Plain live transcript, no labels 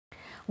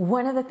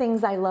One of the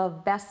things I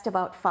love best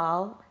about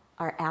fall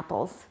are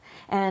apples.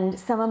 And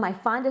some of my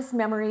fondest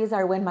memories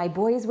are when my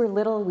boys were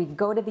little, we'd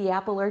go to the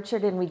apple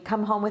orchard and we'd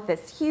come home with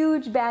this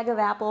huge bag of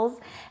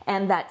apples,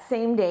 and that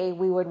same day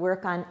we would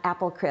work on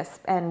apple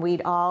crisp and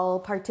we'd all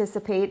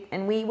participate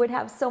and we would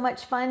have so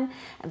much fun.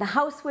 The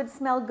house would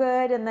smell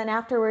good, and then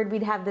afterward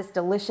we'd have this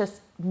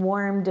delicious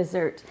warm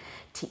dessert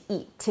to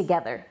eat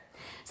together.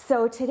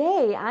 So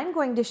today I'm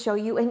going to show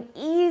you an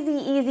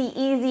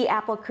easy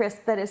apple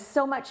crisp that is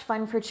so much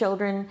fun for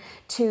children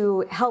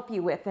to help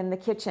you with in the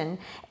kitchen.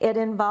 It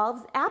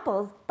involves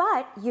apples,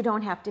 but you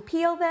don't have to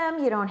peel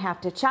them, you don't have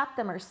to chop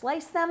them or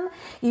slice them.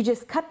 You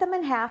just cut them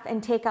in half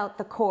and take out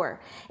the core.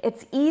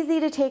 It's easy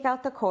to take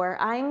out the core.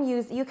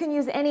 You can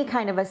use any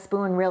kind of a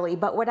spoon really,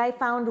 but what I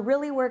found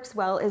really works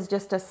well is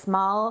just a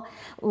small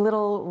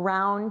little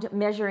round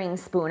measuring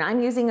spoon.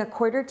 I'm using a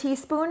 1/4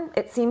 teaspoon.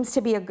 It seems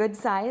to be a good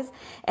size,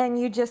 and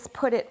you just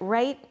put it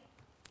right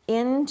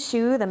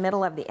into the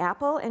middle of the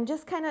apple and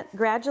just kind of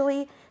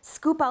gradually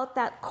scoop out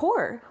that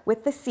core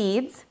with the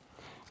seeds,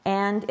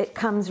 and it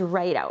comes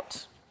right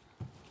out.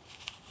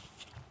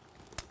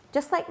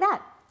 Just like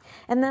that.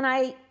 And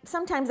then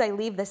sometimes I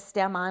leave the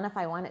stem on if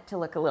I want it to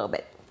look a little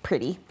bit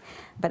pretty,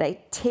 but I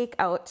take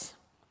out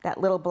that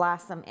little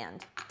blossom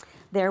end.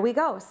 There we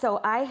go. So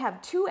I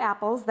have 2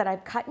 apples that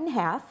I've cut in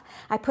half.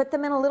 I put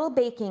them in a little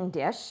baking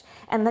dish,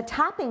 and the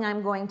topping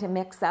I'm going to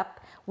mix up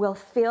will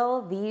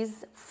fill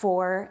these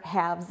 4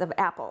 halves of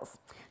apples.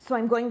 So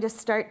I'm going to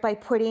start by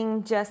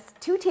putting just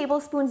 2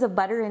 tablespoons of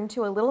butter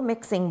into a little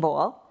mixing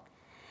bowl,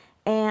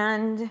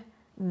 and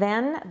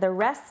then the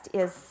rest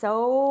is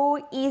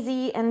so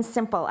easy and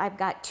simple. I've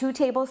got 2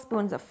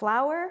 tablespoons of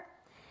flour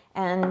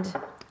and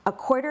a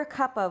 1/4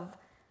 cup of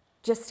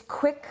just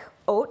quick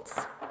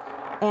oats,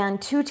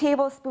 and 2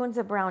 tablespoons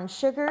of brown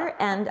sugar,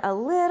 and a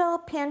little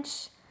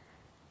pinch,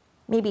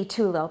 maybe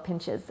 2 little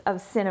pinches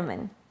of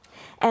cinnamon.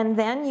 And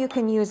then you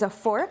can use a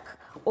fork,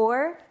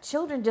 or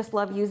children just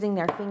love using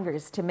their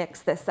fingers to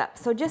mix this up.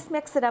 So just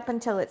mix it up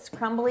until it's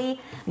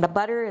crumbly. The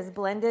butter is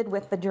blended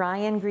with the dry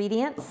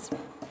ingredients.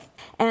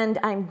 And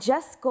I'm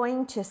just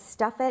going to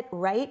stuff it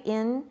right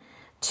in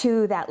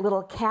to that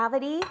little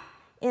cavity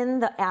in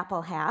the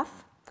apple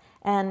half.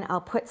 And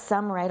I'll put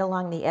some right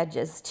along the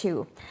edges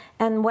too.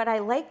 And what I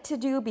like to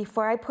do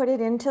before I put it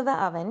into the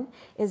oven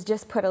is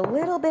just put a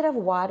little bit of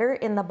water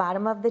in the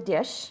bottom of the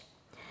dish,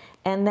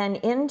 and then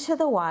into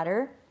the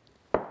water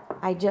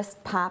I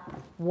just pop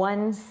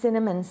 1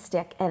 cinnamon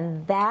stick,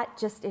 and that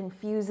just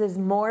infuses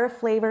more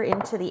flavor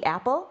into the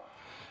apple,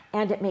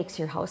 and it makes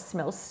your house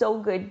smell so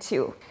good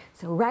too.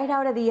 So right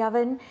out of the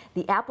oven,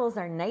 the apples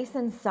are nice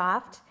and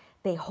soft,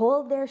 they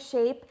hold their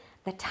shape.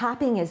 The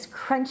topping is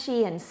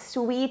crunchy and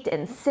sweet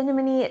and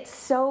cinnamony. It's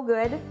so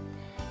good.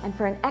 And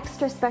for an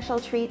extra special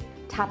treat,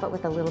 top it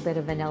with a little bit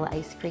of vanilla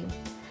ice cream.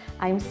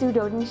 I'm Sue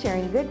Doden,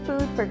 sharing good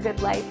food for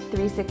good life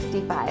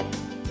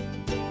 365.